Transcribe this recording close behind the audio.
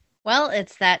Well,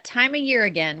 it's that time of year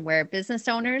again where business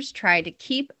owners try to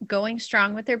keep going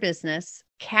strong with their business,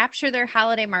 capture their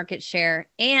holiday market share,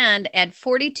 and add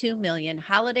 42 million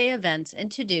holiday events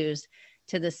and to dos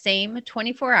to the same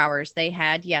 24 hours they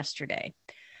had yesterday,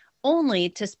 only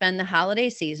to spend the holiday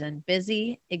season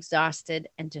busy, exhausted,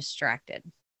 and distracted.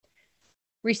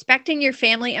 Respecting your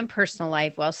family and personal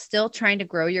life while still trying to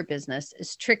grow your business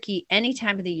is tricky any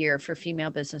time of the year for female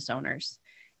business owners.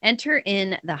 Enter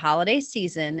in the holiday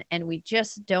season, and we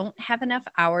just don't have enough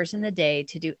hours in the day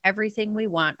to do everything we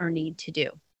want or need to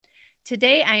do.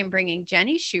 Today, I am bringing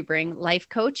Jenny Schubring, life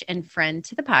coach and friend,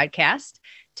 to the podcast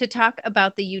to talk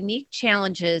about the unique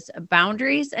challenges of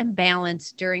boundaries and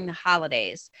balance during the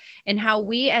holidays and how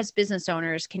we as business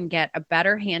owners can get a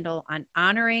better handle on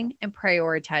honoring and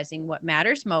prioritizing what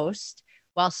matters most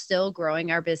while still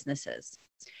growing our businesses.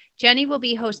 Jenny will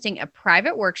be hosting a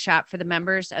private workshop for the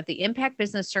members of the Impact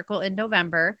Business Circle in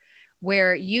November,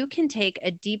 where you can take a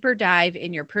deeper dive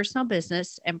in your personal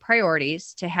business and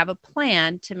priorities to have a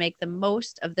plan to make the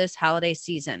most of this holiday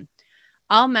season.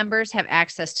 All members have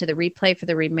access to the replay for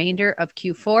the remainder of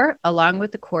Q4, along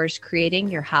with the course Creating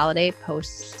Your Holiday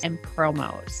Posts and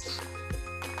Promos.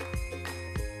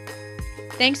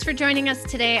 Thanks for joining us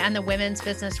today on the Women's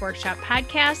Business Workshop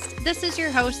podcast. This is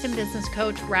your host and business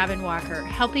coach, Robin Walker,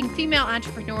 helping female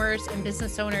entrepreneurs and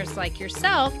business owners like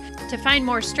yourself to find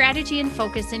more strategy and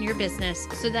focus in your business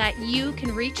so that you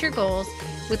can reach your goals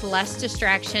with less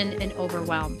distraction and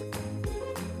overwhelm.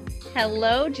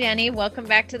 Hello, Jenny. Welcome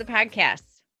back to the podcast.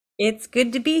 It's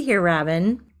good to be here,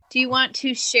 Robin. Do you want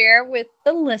to share with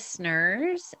the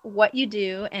listeners what you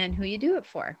do and who you do it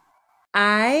for?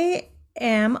 I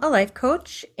am a life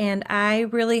coach and I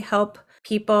really help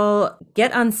people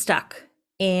get unstuck.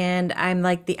 And I'm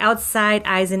like the outside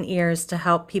eyes and ears to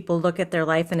help people look at their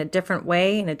life in a different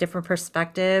way, in a different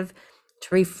perspective, to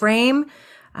reframe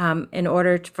in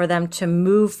order for them to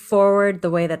move forward the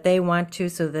way that they want to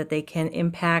so that they can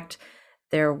impact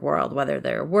their world, whether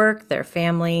their work, their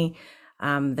family,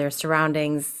 their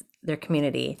surroundings, their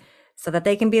community, so that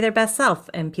they can be their best self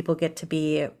and people get to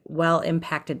be well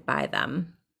impacted by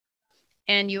them.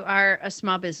 And you are a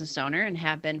small business owner and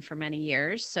have been for many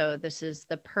years. So this is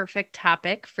the perfect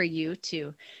topic for you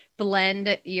to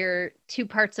blend your two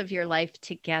parts of your life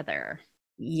together.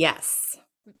 Yes.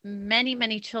 Many,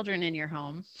 many children in your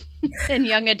home and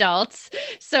young adults.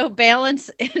 So balance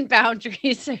and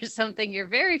boundaries are something you're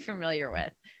very familiar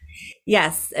with.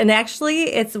 Yes. And actually,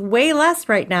 it's way less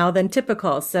right now than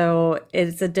typical. So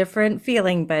it's a different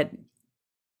feeling, but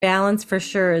balance for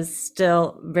sure is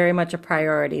still very much a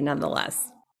priority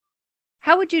nonetheless.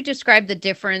 How would you describe the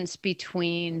difference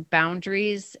between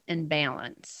boundaries and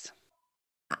balance?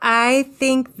 I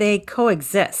think they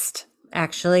coexist,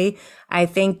 actually. I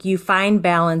think you find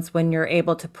balance when you're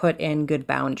able to put in good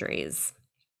boundaries.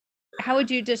 How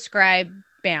would you describe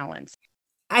balance?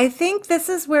 I think this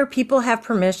is where people have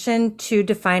permission to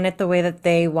define it the way that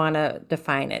they want to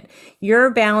define it. Your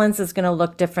balance is going to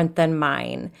look different than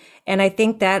mine. And I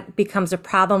think that becomes a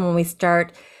problem when we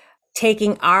start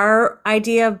taking our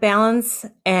idea of balance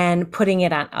and putting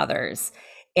it on others.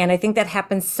 And I think that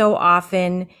happens so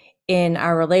often in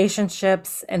our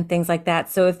relationships and things like that.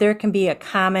 So if there can be a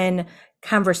common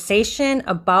conversation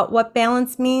about what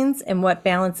balance means and what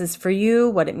balance is for you,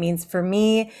 what it means for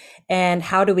me, and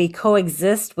how do we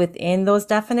coexist within those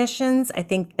definitions, I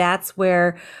think that's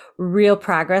where real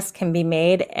progress can be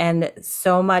made and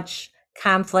so much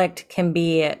conflict can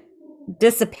be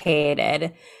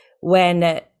dissipated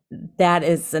when that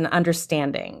is an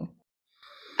understanding.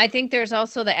 I think there's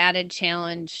also the added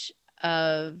challenge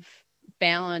of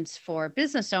balance for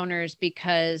business owners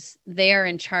because they are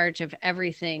in charge of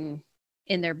everything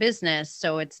in their business.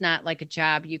 So it's not like a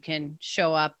job you can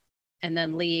show up and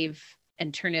then leave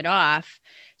and turn it off.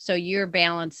 So you're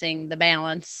balancing the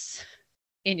balance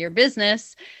in your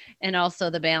business and also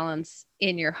the balance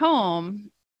in your home.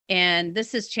 And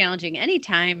this is challenging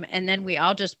anytime. And then we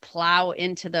all just plow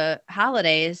into the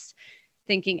holidays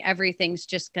thinking everything's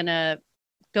just going to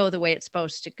go the way it's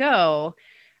supposed to go.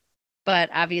 But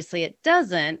obviously it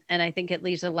doesn't. And I think it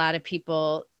leaves a lot of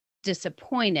people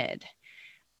disappointed.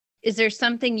 Is there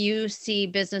something you see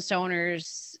business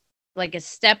owners, like a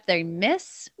step they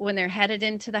miss when they're headed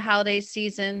into the holiday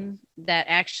season that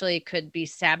actually could be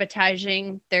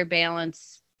sabotaging their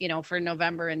balance, for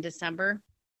November and December?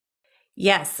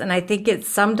 Yes, and I think it's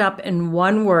summed up in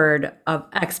one word of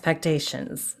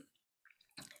expectations.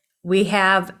 We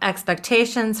have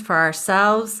expectations for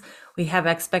ourselves. We have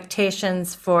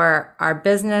expectations for our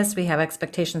business. We have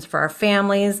expectations for our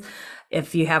families.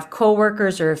 If you have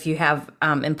coworkers or if you have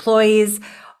employees,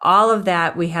 all of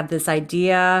that, we have this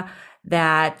idea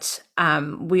that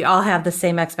we all have the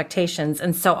same expectations,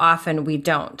 and so often we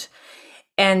don't.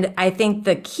 And I think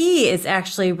the key is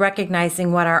actually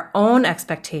recognizing what our own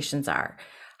expectations are.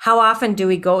 How often do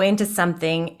we go into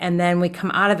something and then we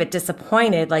come out of it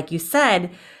disappointed, like you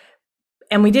said,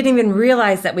 and we didn't even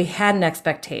realize that we had an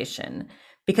expectation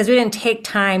because we didn't take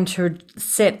time to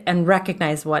sit and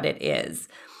recognize what it is.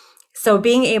 So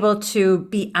being able to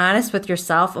be honest with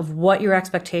yourself of what your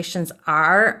expectations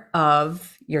are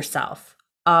of yourself,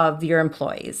 of your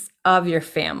employees, of your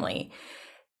family,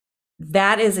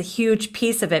 that is a huge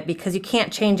piece of it because you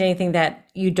can't change anything that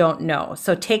you don't know.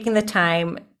 So taking the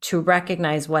time to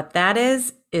recognize what that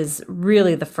is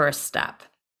really the first step.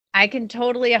 I can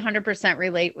totally 100%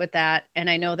 relate with that.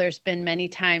 And I know there's been many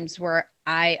times where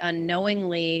I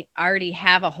unknowingly already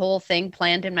have a whole thing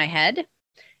planned in my head.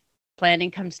 Planning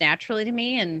comes naturally to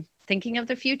me and thinking of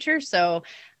the future. So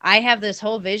I have this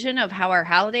whole vision of how our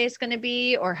holiday is going to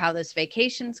be or how this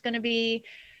vacation is going to be.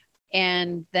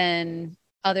 And then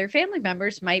other family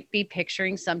members might be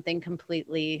picturing something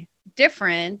completely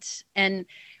different. And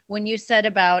when you said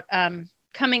about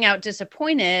coming out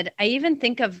disappointed, I even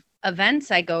think of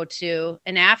events I go to,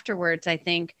 and afterwards I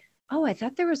think, oh, I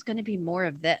thought there was going to be more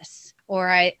of this, or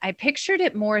I pictured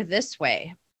it more this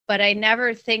way, but I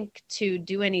never think to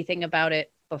do anything about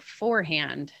it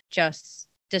beforehand, just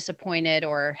disappointed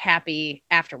or happy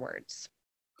afterwards.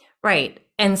 Right.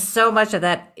 And so much of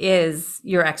that is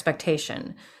your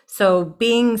expectation. So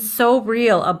being so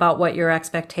real about what your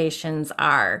expectations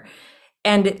are.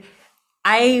 And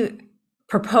I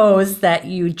propose that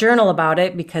you journal about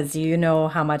it because you know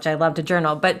how much I love to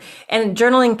journal. And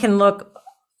journaling can look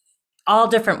all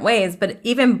different ways, but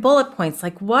even bullet points,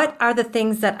 like what are the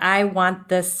things that I want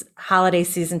this holiday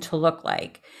season to look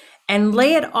like? And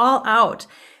lay it all out,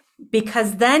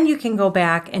 because then you can go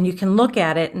back and you can look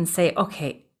at it and say,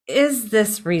 okay, is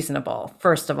this reasonable?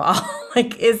 First of all,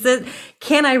 like,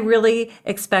 can I really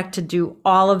expect to do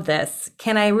all of this?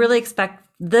 Can I really expect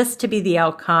this to be the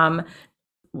outcome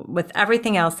with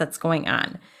everything else that's going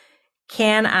on?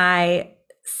 Can I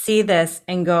see this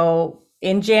and go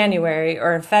in January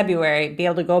or in February, be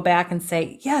able to go back and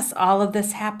say, yes, all of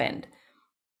this happened?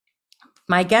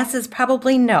 My guess is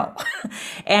probably no.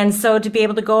 And so to be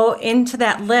able to go into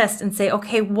that list and say,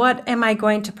 okay, what am I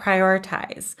going to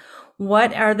prioritize?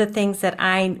 What are the things that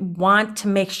I want to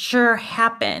make sure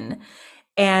happen?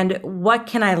 And what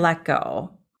can I let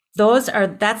go?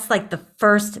 That's like the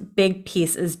first big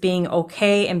piece, is being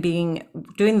okay and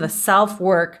doing the self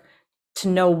work to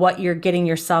know what you're getting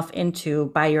yourself into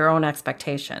by your own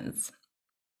expectations.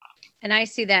 And I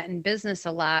see that in business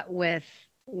a lot with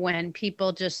when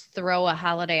people just throw a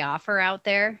holiday offer out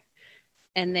there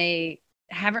and they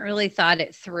haven't really thought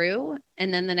it through.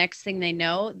 And then the next thing they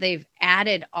know, they've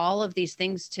added all of these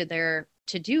things to their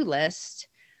to-do list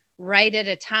right at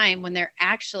a time when they're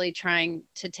actually trying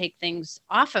to take things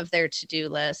off of their to-do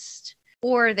list,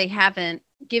 or they haven't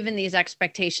given these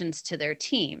expectations to their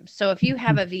team. So if you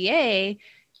have a VA,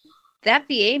 that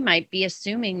VA might be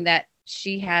assuming that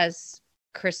she has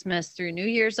Christmas through New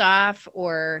Year's off,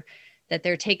 or that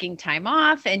they're taking time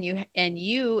off, and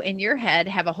you in your head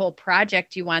have a whole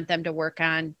project you want them to work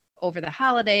on over the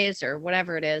holidays or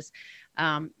whatever it is.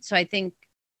 So I think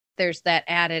there's that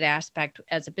added aspect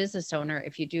as a business owner,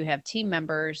 if you do have team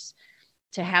members,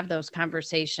 to have those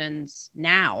conversations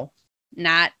now,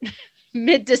 not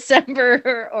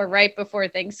mid-December or right before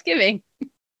Thanksgiving.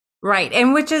 Right.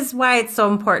 And which is why it's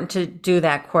so important to do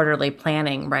that quarterly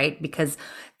planning, right? Because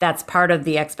that's part of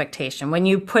the expectation. When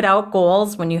you put out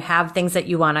goals, when you have things that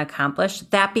you want to accomplish,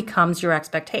 that becomes your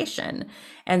expectation.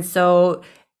 And so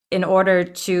in order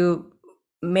to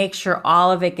make sure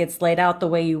all of it gets laid out the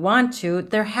way you want to,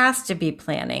 there has to be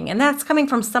planning. And that's coming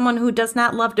from someone who does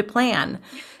not love to plan.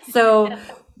 So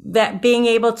that being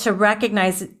able to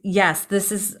recognize, yes,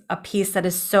 this is a piece that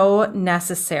is so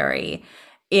necessary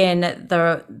in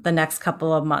the next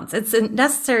couple of months. It's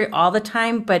necessary all the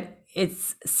time, but it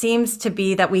seems to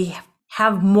be that we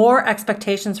have more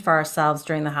expectations for ourselves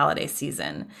during the holiday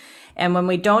season. And when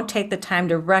we don't take the time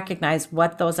to recognize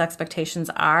what those expectations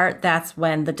are, that's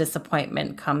when the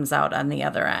disappointment comes out on the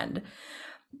other end.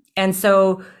 And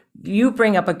so you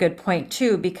bring up a good point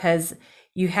too, because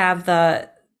you have the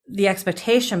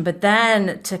expectation, but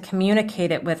then to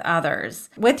communicate it with others,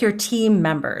 with your team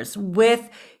members, with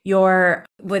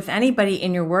anybody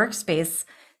in your workspace,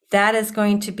 that is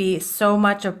going to be so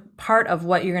much a part of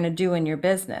what you're going to do in your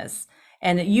business.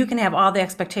 And you can have all the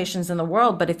expectations in the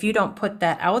world, but if you don't put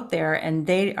that out there and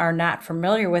they are not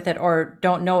familiar with it or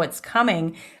don't know it's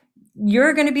coming,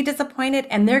 you're going to be disappointed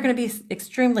and they're going to be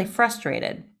extremely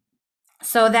frustrated.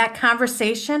 So that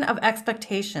conversation of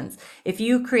expectations, if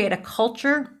you create a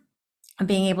culture of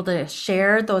being able to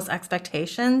share those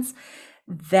expectations,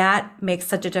 that makes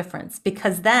such a difference,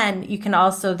 because then you can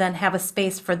also then have a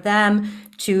space for them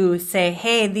to say,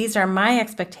 hey, these are my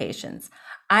expectations.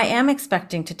 I am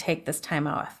expecting to take this time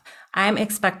off. I'm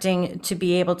expecting to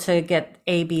be able to get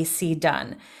A, B, C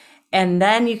done. And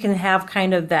then you can have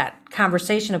kind of that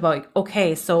conversation about,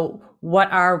 okay, so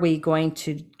what are we going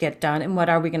to get done and what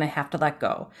are we going to have to let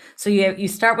go? So you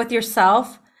start with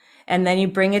yourself and then you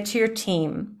bring it to your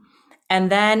team.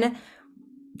 And then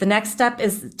the next step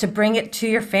is to bring it to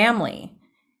your family.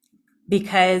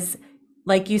 Because,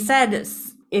 like you said,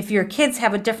 if your kids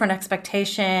have a different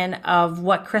expectation of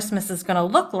what Christmas is going to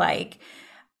look like,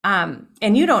 and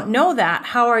you don't know that,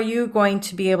 how are you going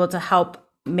to be able to help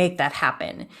make that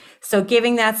happen? So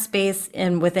giving that space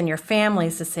in within your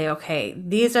families to say, okay,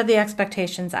 these are the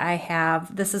expectations I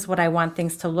have. This is what I want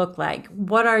things to look like.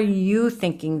 What are you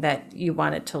thinking that you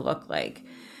want it to look like?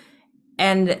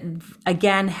 And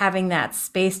again, having that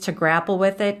space to grapple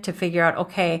with it, to figure out,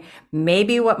 okay,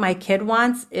 maybe what my kid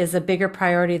wants is a bigger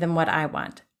priority than what I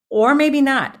want, or maybe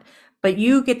not. But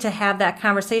you get to have that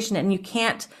conversation, and you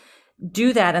can't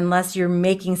do that unless you're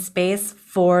making space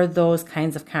for those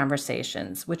kinds of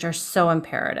conversations, which are so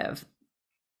imperative.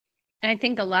 And I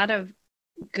think a lot of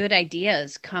good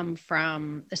ideas come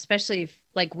from, especially if,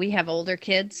 like, we have older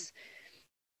kids,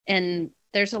 and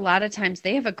there's a lot of times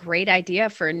they have a great idea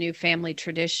for a new family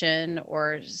tradition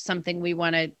or something we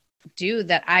want to do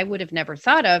that I would have never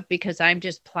thought of, because I'm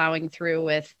just plowing through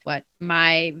with what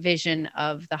my vision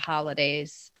of the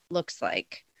holidays looks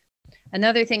like.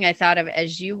 Another thing I thought of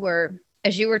as you were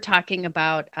talking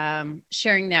about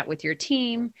sharing that with your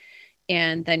team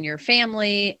and then your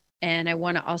family, and I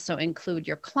want to also include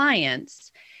your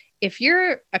clients. If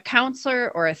you're a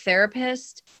counselor or a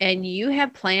therapist and you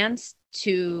have plans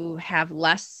to have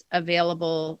less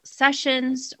available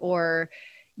sessions, or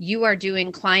you are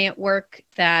doing client work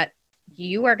that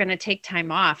you are going to take time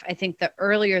off, I think the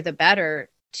earlier the better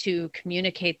to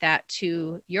communicate that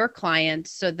to your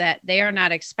clients so that they are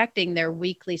not expecting their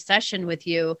weekly session with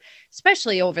you,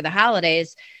 especially over the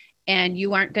holidays, and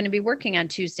you aren't going to be working on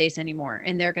Tuesdays anymore.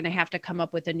 And they're going to have to come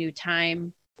up with a new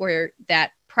time where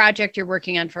that project you're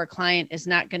working on for a client is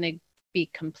not going to be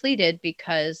completed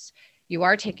because you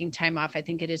are taking time off. I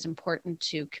think it is important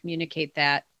to communicate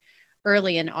that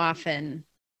early and often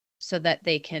so that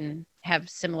they can have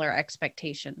similar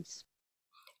expectations.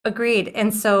 Agreed.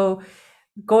 And so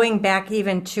going back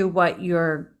even to what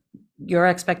your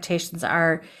expectations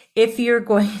are, if you're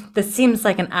going, this seems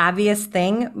like an obvious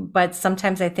thing, but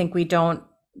sometimes I think we don't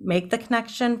make the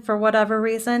connection for whatever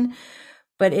reason.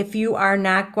 But if you are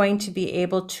not going to be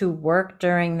able to work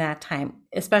during that time,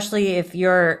 especially if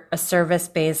you're a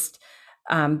service-based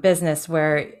business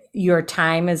where your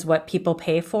time is what people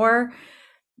pay for,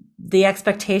 the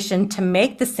expectation to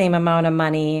make the same amount of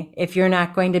money if you're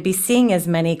not going to be seeing as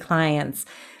many clients,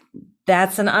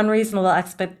 that's an unreasonable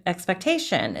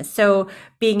expectation. So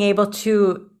being able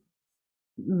to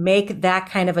make that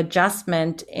kind of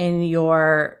adjustment in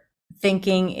your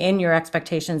thinking, in your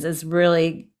expectations, is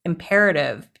really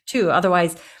imperative too.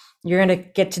 Otherwise, you're going to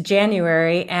get to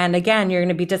January, and again, you're going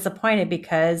to be disappointed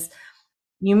because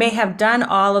you may have done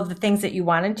all of the things that you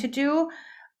wanted to do,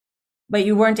 but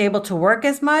you weren't able to work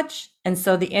as much. And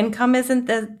so the income isn't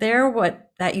there,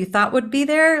 what that you thought would be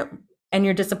there, and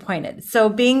you're disappointed. So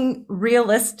being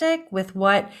realistic with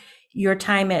what your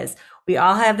time is. We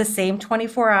all have the same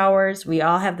 24 hours. We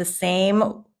all have the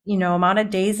same, amount of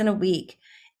days in a week.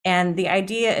 And the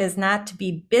idea is not to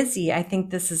be busy. I think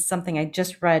this is something I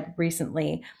just read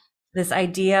recently. This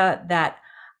idea that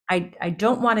I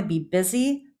don't want to be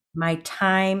busy. My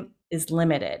time is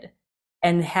limited.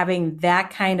 And having that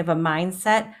kind of a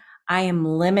mindset, I am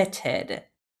limited.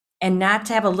 And not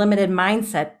to have a limited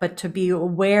mindset, but to be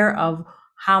aware of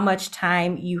how much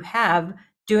time you have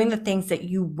doing the things that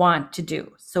you want to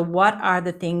do. So, what are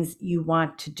the things you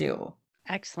want to do?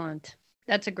 Excellent.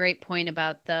 That's a great point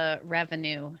about the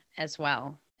revenue as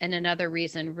well. And another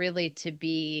reason, really, to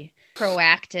be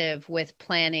proactive with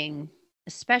planning,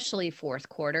 especially fourth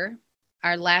quarter.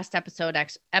 Our last episode,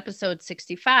 episode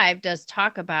 65, does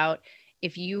talk about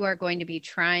if you are going to be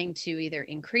trying to either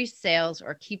increase sales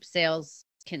or keep sales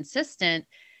consistent,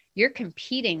 you're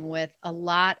competing with a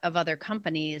lot of other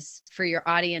companies for your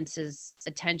audience's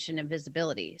attention and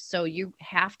visibility. So you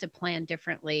have to plan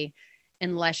differently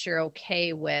unless you're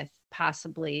okay with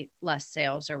possibly less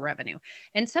sales or revenue.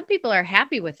 And some people are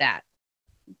happy with that.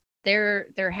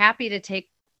 They're happy to take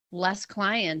less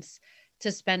clients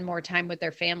to spend more time with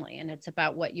their family. And it's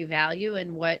about what you value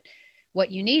and what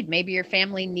what you need. Maybe your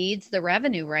family needs the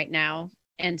revenue right now.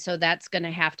 And so that's going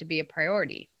to have to be a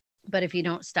priority. But if you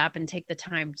don't stop and take the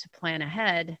time to plan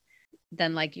ahead,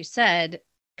 then like you said,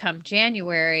 come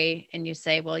January and you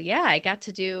say, well, yeah, I got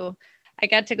to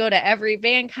go to every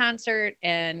band concert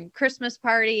and Christmas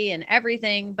party and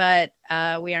everything, but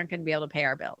we aren't going to be able to pay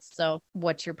our bills. So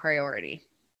what's your priority?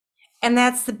 And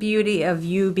that's the beauty of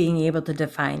you being able to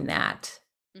define that,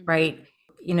 Mm-hmm. right?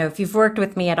 You know, if you've worked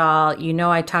with me at all, you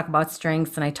know I talk about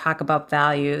strengths and I talk about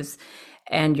values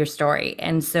and your story.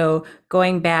 And so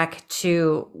going back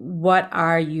to what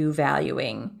are you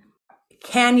valuing?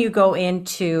 Can you go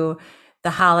into the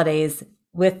holidays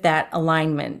with that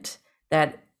alignment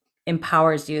that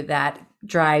empowers you, that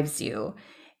drives you?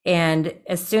 And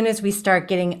as soon as we start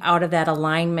getting out of that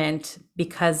alignment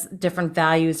because different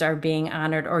values are being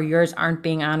honored or yours aren't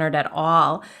being honored at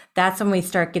all, that's when we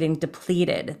start getting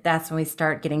depleted. That's when we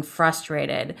start getting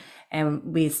frustrated and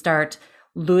we start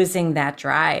losing that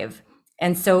drive.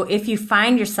 And so if you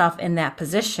find yourself in that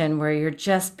position where you're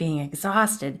just being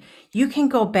exhausted, you can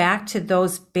go back to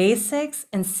those basics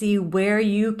and see where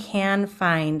you can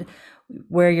find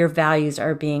where your values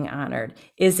are being honored.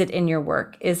 Is it in your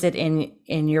work? Is it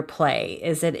in your play?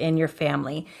 Is it in your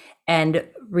family? And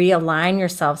realign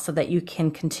yourself so that you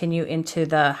can continue into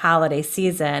the holiday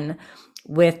season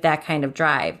with that kind of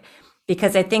drive.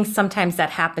 Because I think sometimes that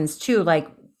happens too. Like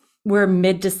we're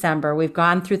mid-December, we've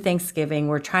gone through Thanksgiving,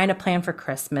 we're trying to plan for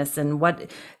Christmas and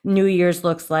what New Year's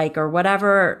looks like or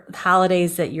whatever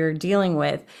holidays that you're dealing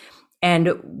with.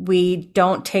 And we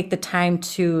don't take the time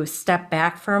to step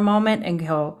back for a moment and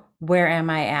go, where am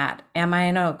I at? Am I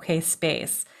in an okay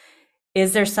space?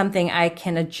 Is there something I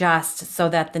can adjust so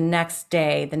that the next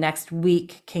day, the next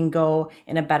week can go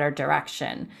in a better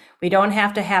direction? We don't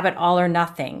have to have it all or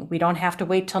nothing. We don't have to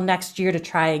wait till next year to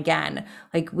try again.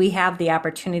 Like we have the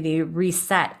opportunity to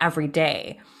reset every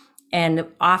day. And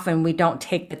often we don't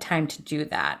take the time to do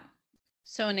that.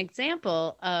 So, an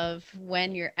example of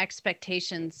when your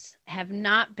expectations have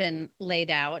not been laid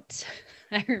out,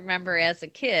 I remember as a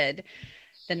kid,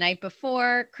 the night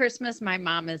before Christmas, my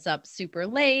mom is up super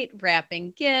late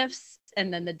wrapping gifts.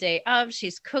 And then the day of,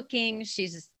 she's cooking,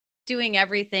 she's doing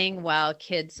everything while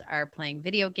kids are playing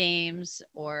video games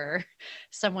or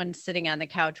someone's sitting on the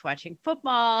couch watching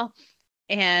football.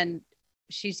 And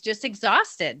she's just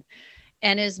exhausted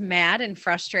and is mad and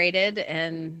frustrated.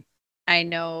 And I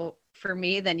know for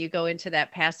me, then you go into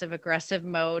that passive aggressive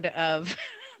mode of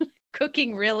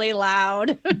cooking really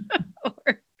loud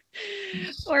or,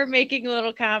 or making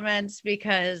little comments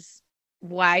because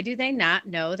why do they not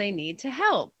know they need to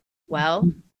help?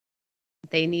 Well,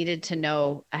 they needed to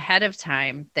know ahead of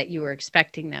time that you were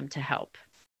expecting them to help.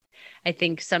 I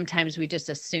think sometimes we just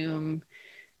assume,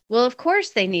 well, of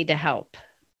course they need to help,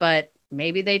 but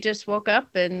maybe they just woke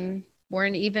up and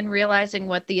weren't even realizing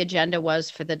what the agenda was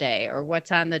for the day or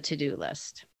what's on the to-do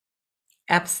list.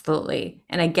 Absolutely.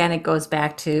 And again, it goes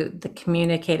back to the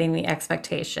communicating the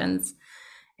expectations.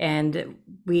 And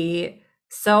we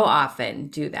so often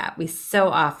do that. We so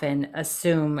often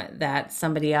assume that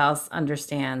somebody else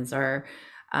understands, or,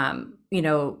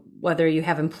 whether you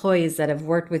have employees that have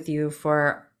worked with you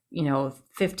for,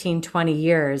 15, 20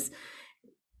 years,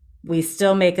 we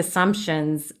still make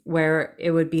assumptions where it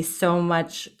would be so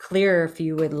much clearer if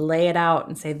you would lay it out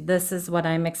and say, this is what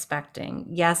I'm expecting.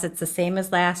 Yes, it's the same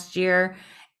as last year.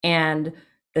 And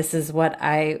this is what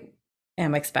I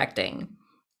am expecting.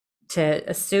 To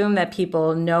assume that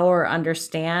people know or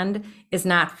understand is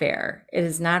not fair. It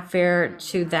is not fair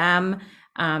to them.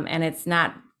 And it's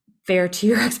not fair to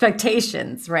your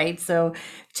expectations, right? So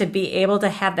to be able to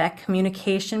have that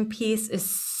communication piece is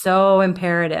so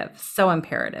imperative, so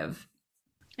imperative.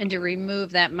 And to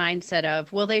remove that mindset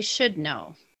of, well, they should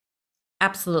know.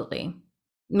 Absolutely.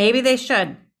 Maybe they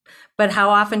should, but how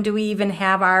often do we even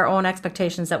have our own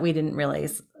expectations that we didn't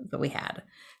realize that we had?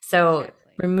 So exactly.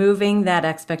 Removing that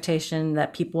expectation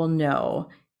that people know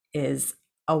is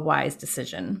a wise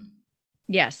decision.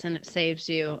 Yes, and it saves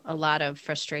you a lot of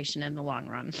frustration in the long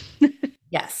run.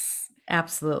 Yes,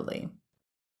 absolutely.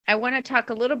 I want to talk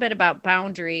a little bit about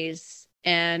boundaries.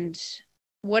 And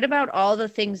what about all the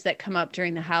things that come up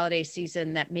during the holiday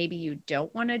season that maybe you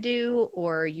don't want to do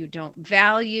or you don't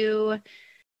value?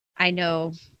 I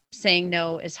know saying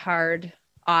no is hard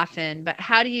often, but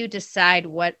how do you decide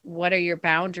what are your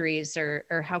boundaries,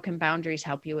 or how can boundaries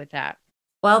help you with that?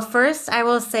 Well, first I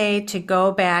will say to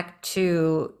go back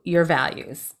to your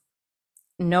values.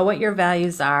 Know what your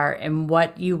values are and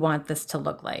what you want this to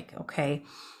look like, okay?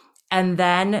 And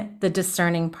then the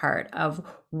discerning part of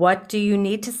what do you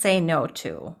need to say no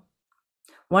to?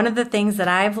 One of the things that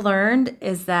I've learned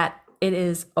is that it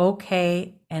is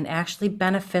okay and actually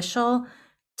beneficial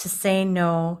to say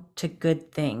no to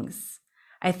good things.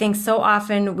 I think so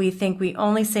often we think we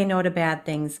only say no to bad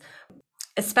things,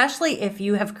 especially if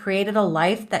you have created a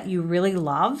life that you really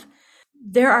love.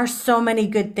 There are so many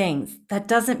good things. That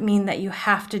doesn't mean that you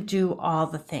have to do all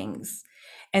the things.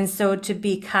 And so to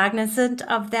be cognizant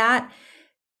of that,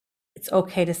 it's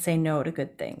okay to say no to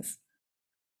good things.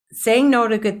 Saying no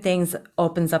to good things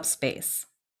opens up space.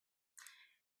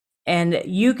 And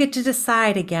you get to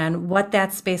decide again what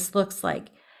that space looks like.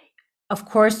 Of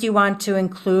course, you want to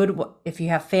include, if you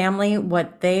have family,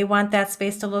 what they want that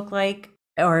space to look like,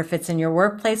 or if it's in your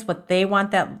workplace, what they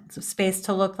want that space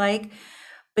to look like.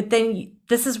 But then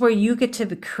this is where you get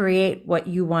to create what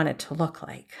you want it to look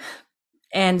like.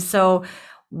 And so,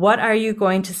 what are you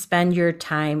going to spend your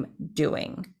time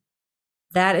doing?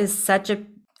 That is such a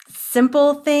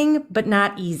simple thing, but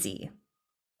not easy.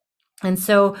 And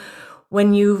so,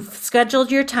 when you've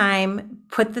scheduled your time,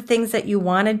 put the things that you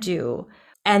want to do.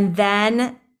 And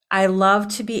then I love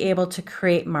to be able to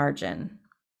create margin.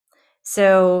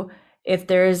 So if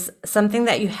there's something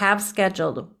that you have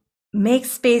scheduled, make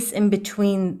space in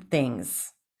between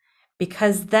things.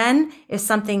 Because then if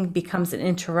something becomes an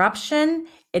interruption,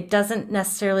 it doesn't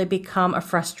necessarily become a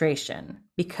frustration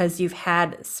because you've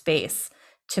had space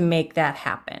to make that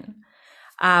happen.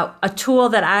 A tool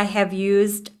that I have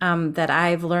used, that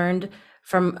I've learned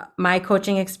from my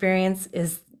coaching experience,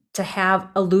 is to have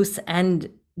a loose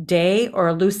end day or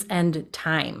a loose end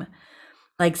time.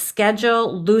 Like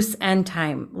schedule loose end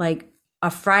time, like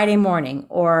a Friday morning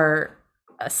or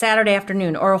a Saturday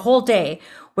afternoon or a whole day,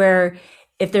 where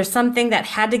if there's something that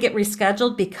had to get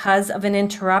rescheduled because of an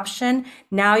interruption,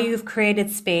 now you've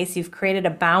created space, you've created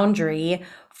a boundary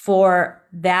for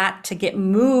that to get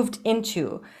moved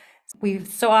into. We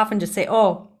so often just say,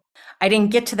 oh, I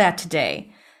didn't get to that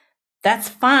today. That's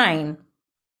fine.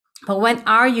 But when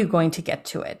are you going to get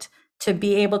to it? To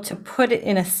be able to put it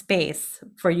in a space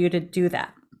for you to do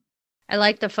that. I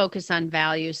like the focus on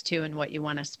values too and what you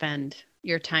want to spend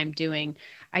your time doing.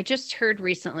 I just heard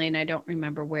recently, and I don't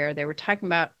remember where, they were talking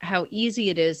about how easy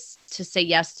it is to say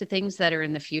yes to things that are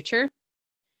in the future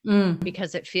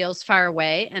because it feels far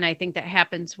away. And I think that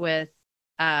happens with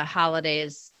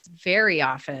holidays very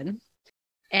often.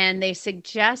 And they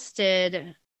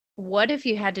suggested, what if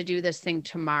you had to do this thing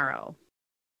tomorrow?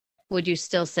 Would you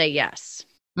still say yes?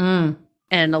 And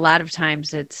a lot of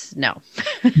times it's no.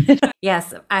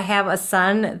 Yes, I have a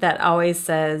son that always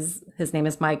says, his name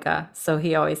is Micah. So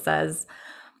he always says,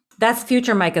 that's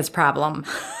future Micah's problem.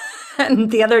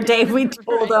 And the other day we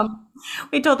told him,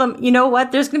 you know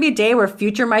what? There's going to be a day where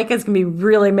future Micah is going to be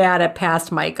really mad at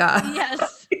past Micah.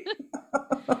 Yes.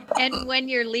 And when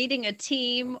you're leading a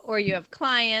team or you have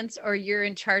clients or you're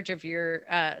in charge of your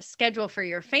schedule for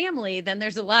your family, then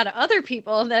there's a lot of other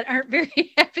people that aren't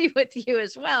very happy with you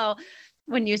as well.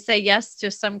 When you say yes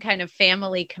to some kind of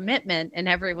family commitment and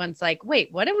everyone's like,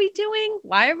 wait, what are we doing?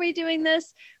 Why are we doing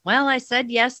this? Well, I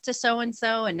said yes to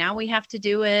so-and-so and now we have to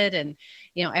do it. And,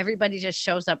 everybody just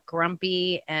shows up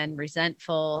grumpy and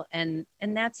resentful. And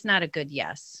that's not a good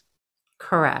yes.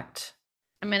 Correct.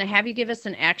 I'm going to have you give us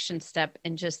an action step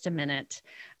in just a minute.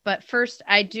 But first,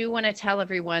 I do want to tell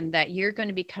everyone that you're going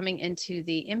to be coming into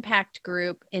the Impact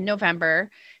Group in November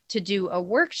to do a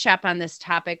workshop on this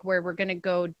topic where we're going to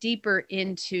go deeper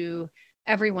into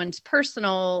everyone's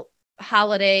personal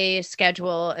holiday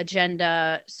schedule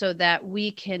agenda so that we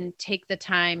can take the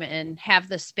time and have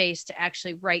the space to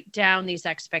actually write down these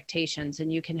expectations,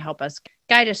 and you can help us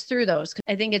guide us through those.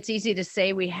 I think it's easy to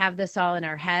say we have this all in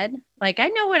our head. Like, I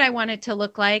know what I want it to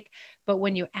look like, but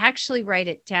when you actually write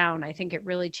it down, I think it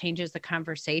really changes the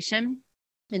conversation.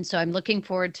 And so I'm looking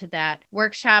forward to that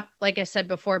workshop. Like I said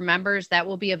before, members, that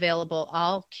will be available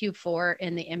all Q4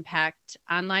 in the Impact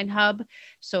Online Hub.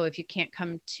 So if you can't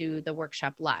come to the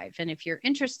workshop live, and if you're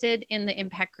interested in the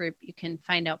Impact Group, you can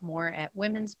find out more at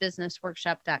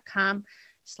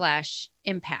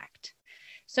womensbusinessworkshop.com/impact.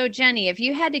 So Jenny, if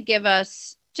you had to give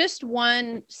us just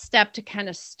one step to kind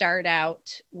of start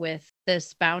out with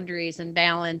this boundaries and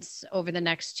balance over the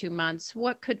next 2 months,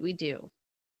 what could we do?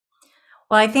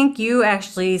 Well, I think you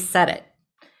actually said it.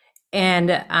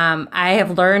 And I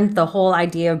have learned the whole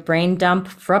idea of brain dump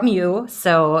from you.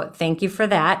 So thank you for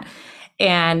that.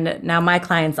 And now my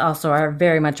clients also are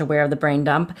very much aware of the brain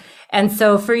dump. And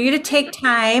so for you to take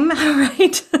time,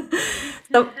 right?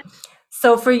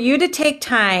 So for you to take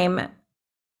time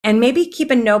and maybe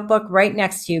keep a notebook right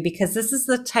next to you, because this is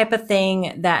the type of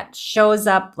thing that shows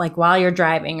up like while you're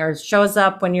driving, or shows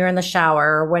up when you're in the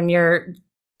shower, or when you're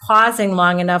pausing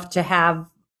long enough to have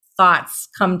thoughts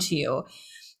come to you.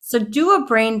 So do a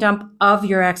brain dump of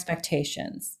your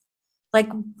expectations. Like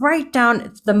write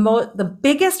down the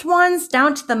biggest ones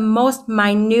down to the most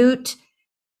minute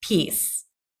piece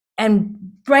and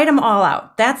write them all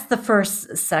out. That's the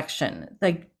first section.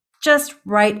 Like just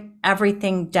write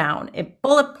everything down. If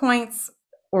bullet points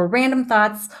or random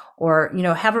thoughts, or,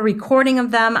 have a recording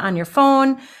of them on your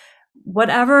phone,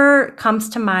 whatever comes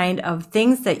to mind of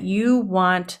things that you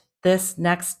want this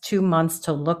next 2 months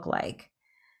to look like,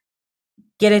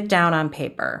 get it down on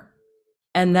paper.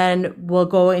 And then we'll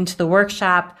go into the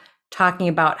workshop talking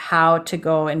about how to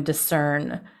go and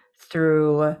discern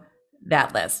through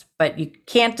that list. But you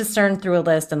can't discern through a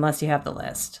list unless you have the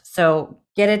list. So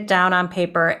get it down on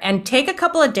paper and take a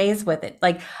couple of days with it.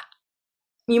 Like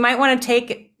you might want to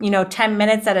take, 10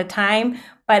 minutes at a time,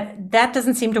 but that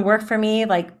doesn't seem to work for me.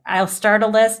 Like I'll start a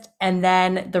list and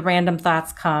then the random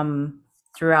thoughts come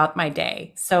throughout my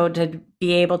day. So to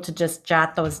be able to just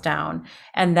jot those down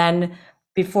and then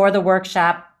before the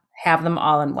workshop, have them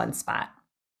all in one spot.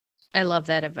 I love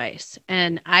that advice.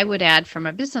 And I would add from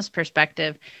a business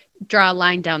perspective, draw a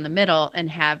line down the middle and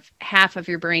have half of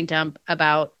your brain dump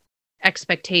about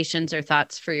expectations or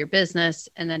thoughts for your business,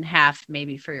 and then half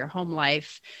maybe for your home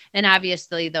life. And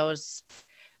obviously those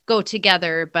go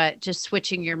together, but just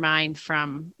switching your mind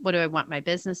from what do I want my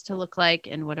business to look like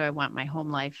and what do I want my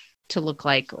home life to look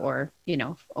like, or,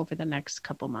 over the next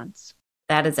couple months.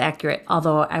 That is accurate.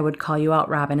 Although I would call you out,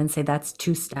 Robin, and say that's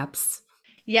 2 steps.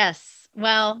 Yes.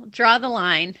 Well, draw the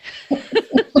line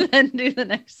and do the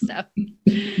next step.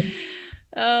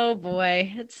 Oh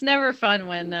boy. It's never fun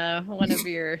when one of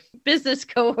your business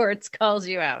cohorts calls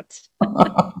you out.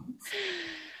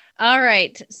 All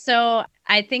right. So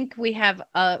I think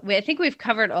we've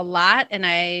covered a lot, and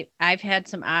I've had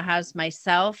some ahas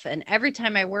myself. And every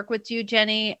time I work with you,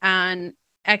 Jenny, on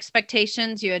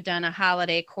expectations, you had done a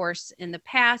holiday course in the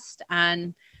past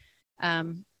on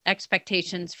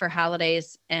expectations for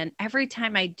holidays. And every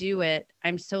time I do it,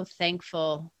 I'm so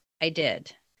thankful I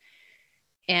did.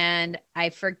 And I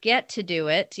forget to do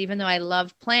it, even though I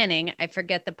love planning. I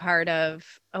forget the part of,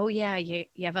 oh yeah, you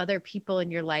have other people in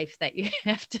your life that you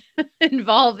have to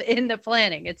involve in the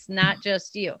planning. It's not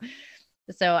just you.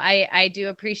 So I do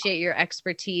appreciate your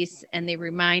expertise and the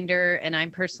reminder. And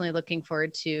I'm personally looking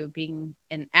forward to being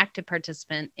an active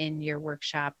participant in your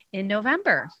workshop in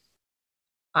November.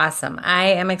 Awesome. I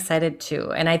am excited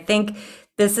too. And I think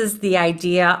this is the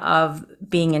idea of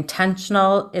being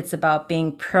intentional. It's about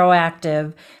being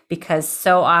proactive, because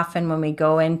so often when we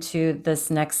go into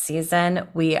this next season,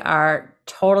 we are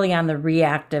totally on the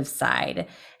reactive side.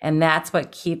 And that's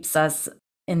what keeps us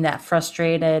in that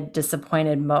frustrated,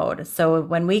 disappointed mode. So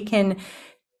when we can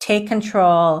take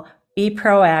control, be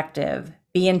proactive,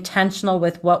 be intentional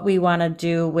with what we want to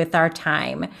do with our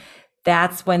time,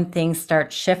 that's when things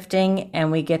start shifting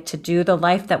and we get to do the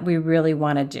life that we really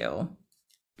want to do.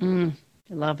 I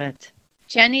love it.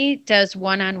 Jenny does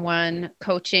one-on-one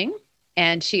coaching,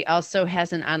 and she also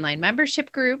has an online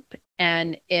membership group.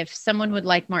 And if someone would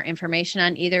like more information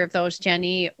on either of those,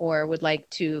 Jenny, or would like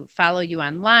to follow you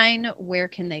online, where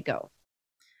can they go?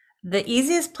 The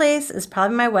easiest place is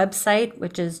probably my website,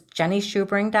 which is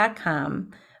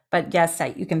jennyschubring.com. But yes,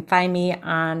 you can find me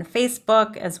on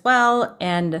Facebook as well.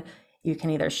 And you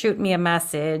can either shoot me a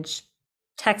message,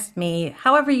 text me,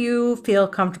 however you feel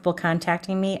comfortable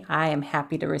contacting me. I am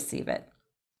happy to receive it.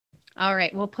 All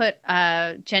right. We'll put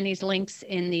Jenny's links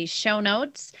in the show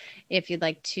notes. If you'd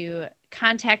like to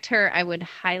contact her, I would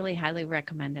highly, highly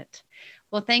recommend it.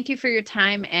 Well, thank you for your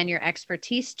time and your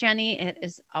expertise, Jenny. It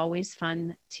is always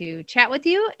fun to chat with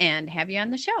you and have you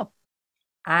on the show.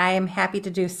 I am happy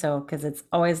to do so, because it's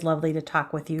always lovely to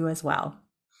talk with you as well.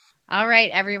 All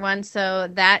right, everyone. So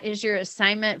that is your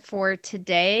assignment for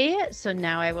today. So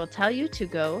now I will tell you to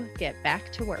go get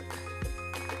back to work.